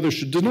 his father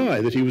should deny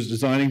that he was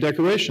designing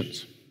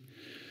decorations.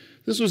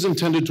 This was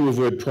intended to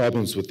avoid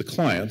problems with the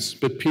clients,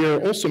 but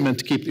Pierre also meant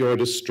to keep the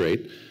artist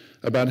straight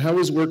about how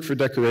his work for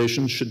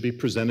decorations should be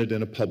presented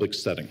in a public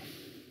setting.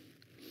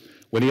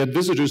 When he had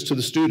visitors to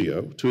his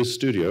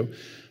studio,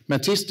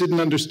 Matisse didn't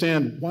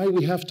understand why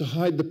we have to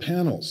hide the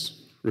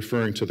panels,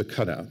 referring to the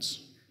cutouts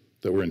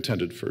that were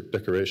intended for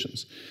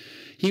decorations.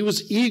 He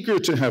was eager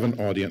to have an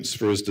audience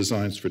for his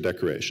designs for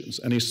decorations,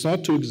 and he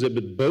sought to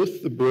exhibit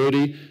both the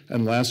Brody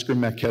and Lasker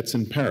maquettes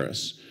in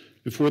Paris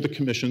before the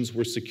commissions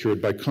were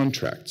secured by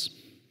contracts.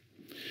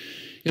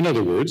 In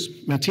other words,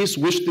 Matisse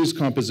wished these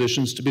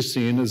compositions to be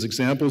seen as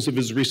examples of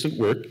his recent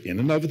work in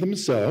and of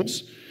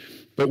themselves,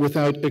 but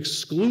without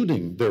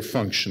excluding their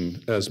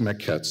function as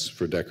maquettes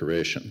for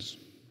decorations.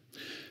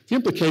 The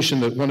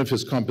implication that one of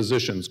his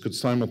compositions could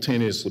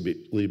simultaneously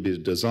be a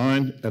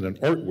design and an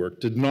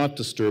artwork did not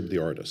disturb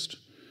the artist.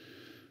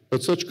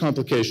 But such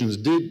complications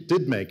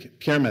did make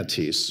Pierre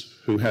Matisse,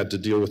 who had to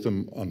deal with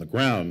them on the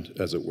ground,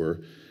 as it were,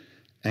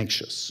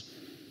 anxious.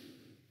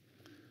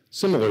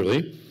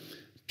 Similarly,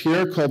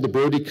 Pierre called the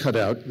Brody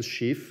cutout, the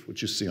sheaf,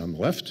 which you see on the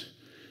left,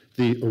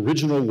 the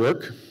original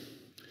work,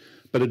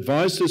 but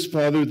advised his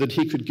father that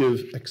he could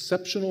give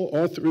exceptional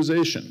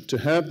authorization to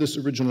have this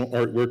original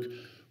artwork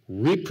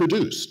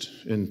reproduced,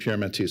 in Pierre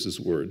Matisse's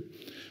word,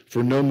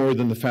 for no more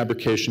than the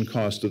fabrication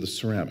cost of the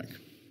ceramic.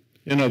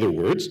 In other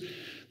words,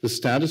 the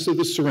status of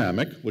the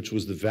ceramic, which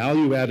was the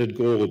value-added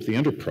goal of the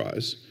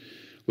enterprise,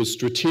 was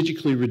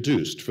strategically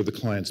reduced for the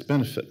client's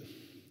benefit.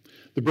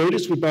 The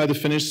Brodys would buy the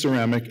finished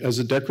ceramic as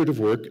a decorative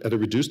work at a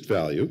reduced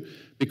value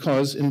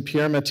because, in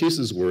Pierre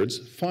Matisse's words,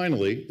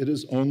 finally, it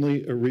is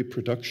only a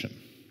reproduction.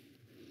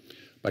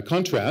 By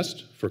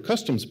contrast, for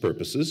customs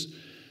purposes,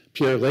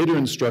 Pierre later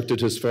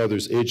instructed his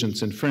father's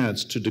agents in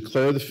France to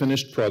declare the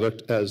finished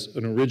product as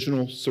an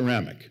original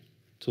ceramic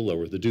to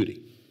lower the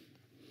duty.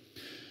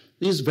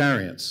 These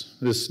variants,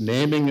 this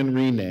naming and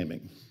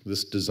renaming,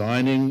 this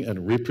designing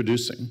and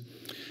reproducing,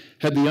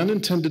 had the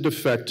unintended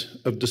effect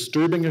of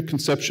disturbing a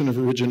conception of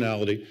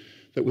originality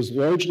that was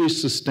largely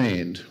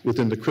sustained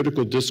within the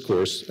critical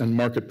discourse and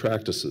market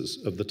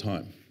practices of the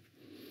time.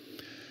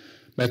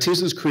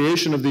 Matisse's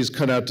creation of these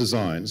cutout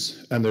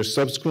designs and their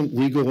subsequent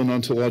legal and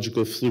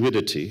ontological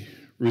fluidity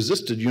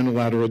resisted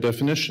unilateral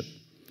definition.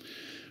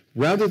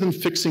 Rather than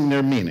fixing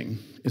their meaning,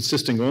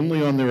 insisting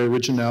only on their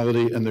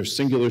originality and their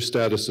singular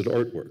status as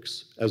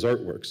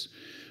artworks,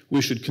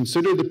 we should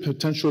consider the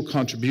potential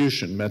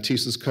contribution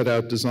Matisse's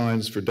cutout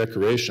designs for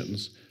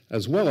decorations,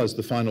 as well as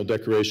the final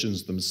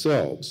decorations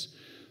themselves,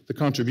 the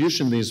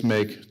contribution these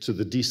make to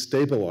the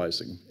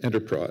destabilizing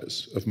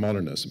enterprise of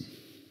modernism.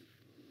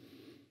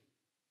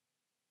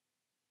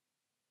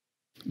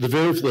 The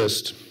Verve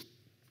list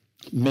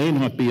may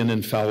not be an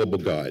infallible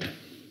guide.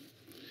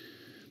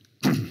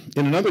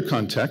 In another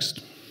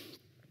context,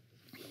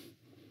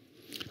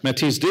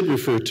 Matisse did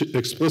refer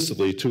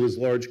explicitly to his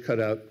large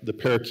cutout, the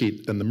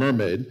parakeet and the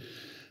mermaid,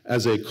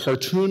 as a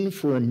cartoon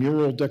for a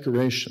mural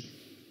decoration.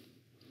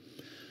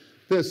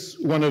 This,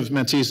 one of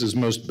Matisse's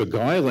most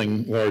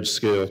beguiling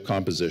large-scale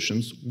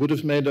compositions, would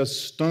have made a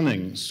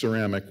stunning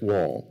ceramic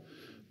wall,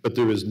 but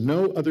there is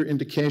no other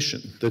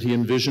indication that he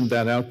envisioned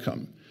that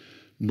outcome,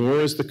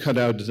 nor is the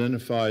cutout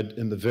identified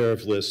in the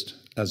Verve list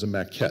as a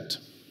maquette.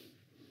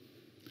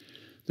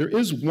 There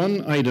is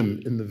one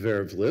item in the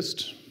Verve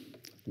list,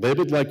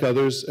 labeled like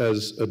others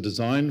as a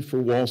design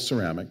for wall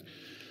ceramic,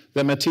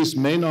 that Matisse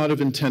may not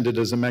have intended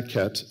as a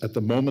maquette at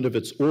the moment of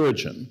its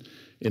origin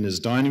in his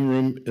dining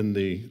room in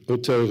the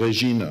Hotel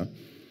Regina.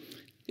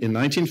 In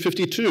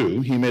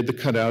 1952, he made the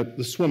cutout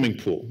the swimming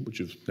pool, which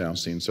you've now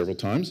seen several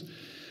times,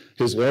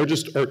 his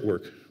largest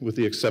artwork with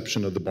the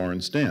exception of the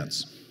Barnes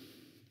dance,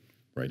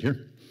 right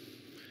here.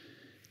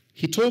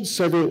 He told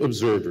several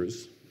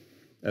observers,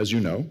 as you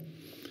know,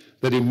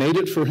 that he made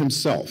it for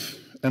himself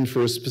and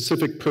for a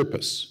specific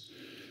purpose.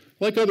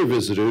 Like other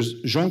visitors,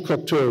 Jean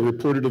Cocteau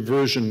reported a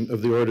version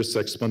of the artist's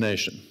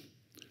explanation.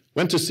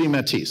 Went to see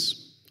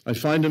Matisse. I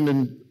find him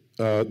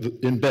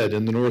in bed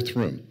in the north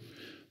room.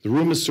 The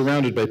room is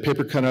surrounded by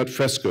paper cutout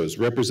frescoes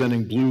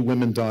representing blue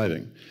women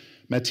diving.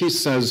 Matisse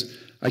says,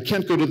 I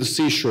can't go to the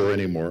seashore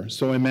anymore,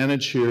 so I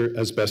manage here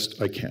as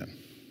best I can.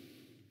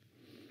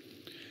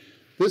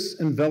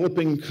 This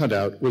enveloping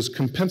cutout was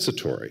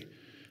compensatory,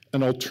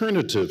 an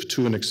alternative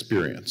to an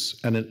experience,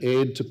 and an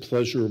aid to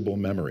pleasurable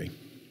memory.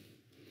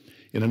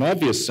 In an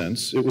obvious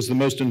sense, it was the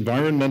most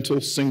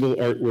environmental single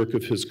artwork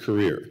of his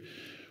career,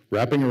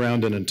 wrapping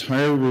around an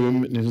entire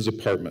room in his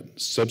apartment,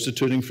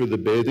 substituting for the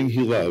bathing he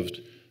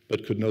loved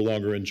but could no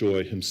longer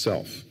enjoy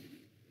himself.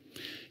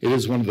 It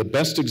is one of the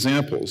best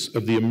examples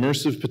of the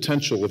immersive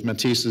potential of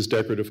Matisse's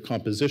decorative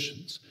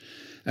compositions,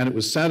 and it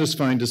was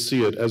satisfying to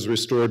see it as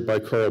restored by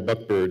Carl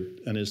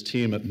Buckberg and his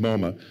team at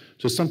MoMA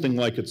to something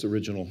like its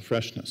original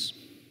freshness.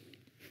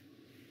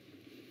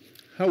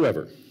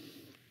 However,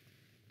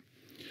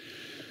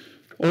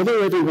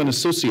 although everyone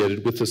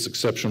associated with this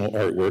exceptional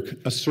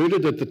artwork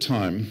asserted at the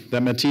time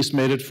that Matisse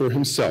made it for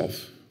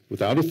himself,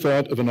 without a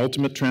thought of an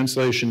ultimate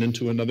translation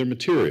into another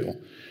material,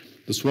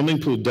 the swimming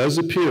pool does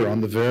appear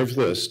on the Verve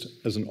list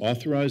as an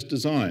authorized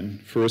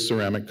design for a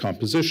ceramic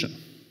composition.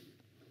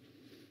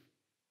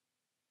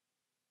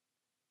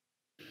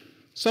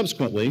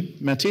 Subsequently,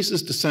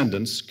 Matisse's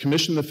descendants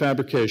commissioned the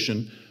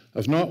fabrication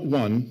of not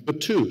one,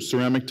 but two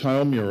ceramic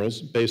tile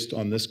murals based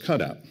on this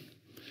cutout.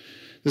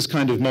 This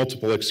kind of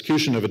multiple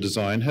execution of a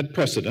design had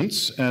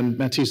precedence, and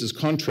Matisse's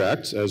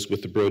contracts, as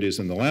with the Brodys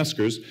and the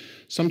Laskers,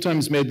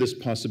 sometimes made this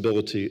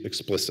possibility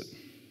explicit.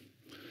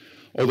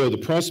 Although the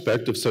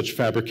prospect of such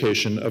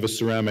fabrication of a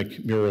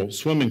ceramic mural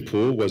swimming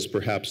pool was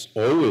perhaps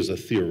always a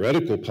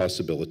theoretical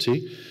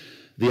possibility,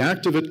 the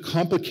act of it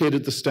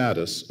complicated the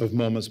status of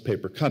MoMA's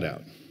paper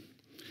cutout.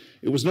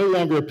 It was no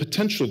longer a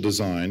potential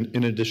design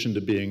in addition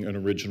to being an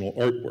original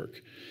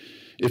artwork.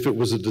 If it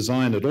was a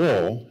design at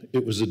all,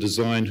 it was a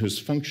design whose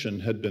function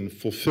had been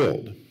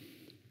fulfilled.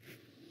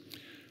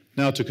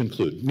 Now to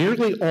conclude,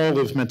 nearly all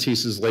of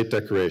Matisse's late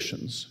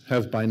decorations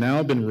have by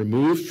now been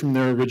removed from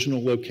their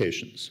original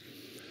locations,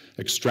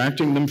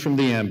 extracting them from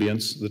the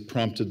ambience that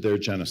prompted their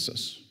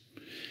genesis.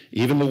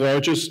 Even the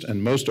largest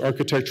and most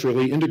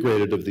architecturally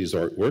integrated of these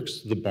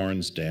artworks, the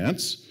Barnes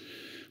Dance,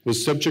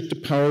 was subject to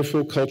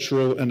powerful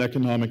cultural and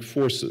economic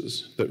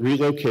forces that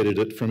relocated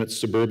it from its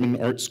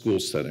suburban art school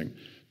setting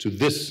to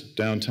this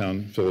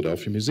downtown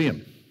Philadelphia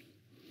museum.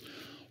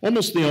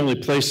 Almost the only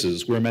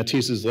places where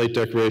Matisse's late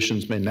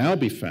decorations may now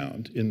be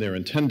found in their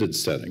intended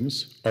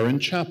settings are in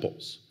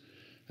chapels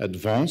at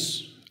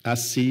Vence,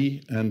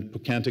 Assy, and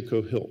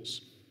Pocantico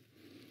Hills.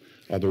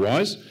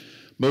 Otherwise,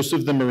 most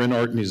of them are in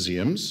art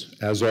museums,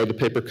 as are the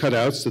paper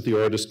cutouts that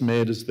the artist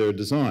made as their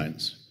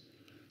designs.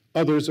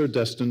 Others are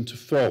destined to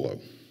follow.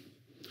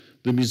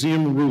 The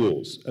museum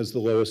rules as the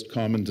lowest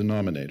common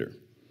denominator.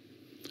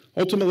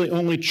 Ultimately,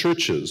 only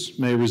churches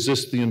may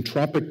resist the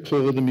entropic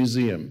pull of the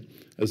museum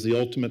as the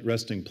ultimate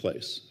resting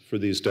place for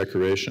these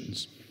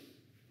decorations.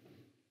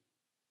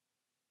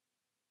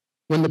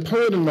 When the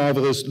poet and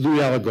novelist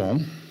Louis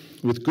Aragon,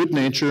 with good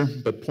nature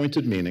but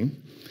pointed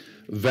meaning,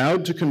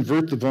 vowed to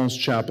convert the Vence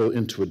Chapel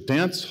into a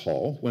dance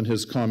hall when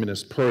his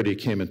Communist Party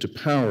came into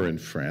power in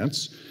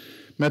France,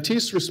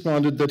 Matisse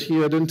responded that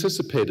he had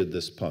anticipated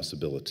this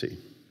possibility.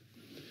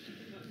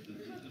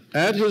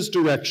 At his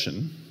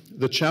direction,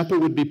 the chapel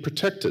would be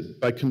protected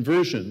by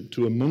conversion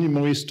to a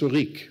monument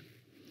historique.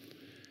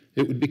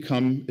 It would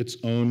become its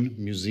own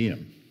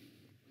museum.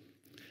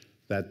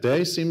 That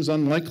day seems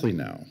unlikely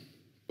now,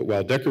 but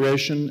while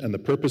decoration and the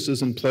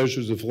purposes and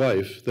pleasures of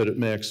life that it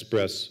may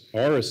express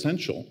are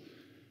essential,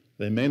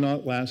 they may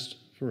not last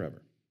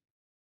forever.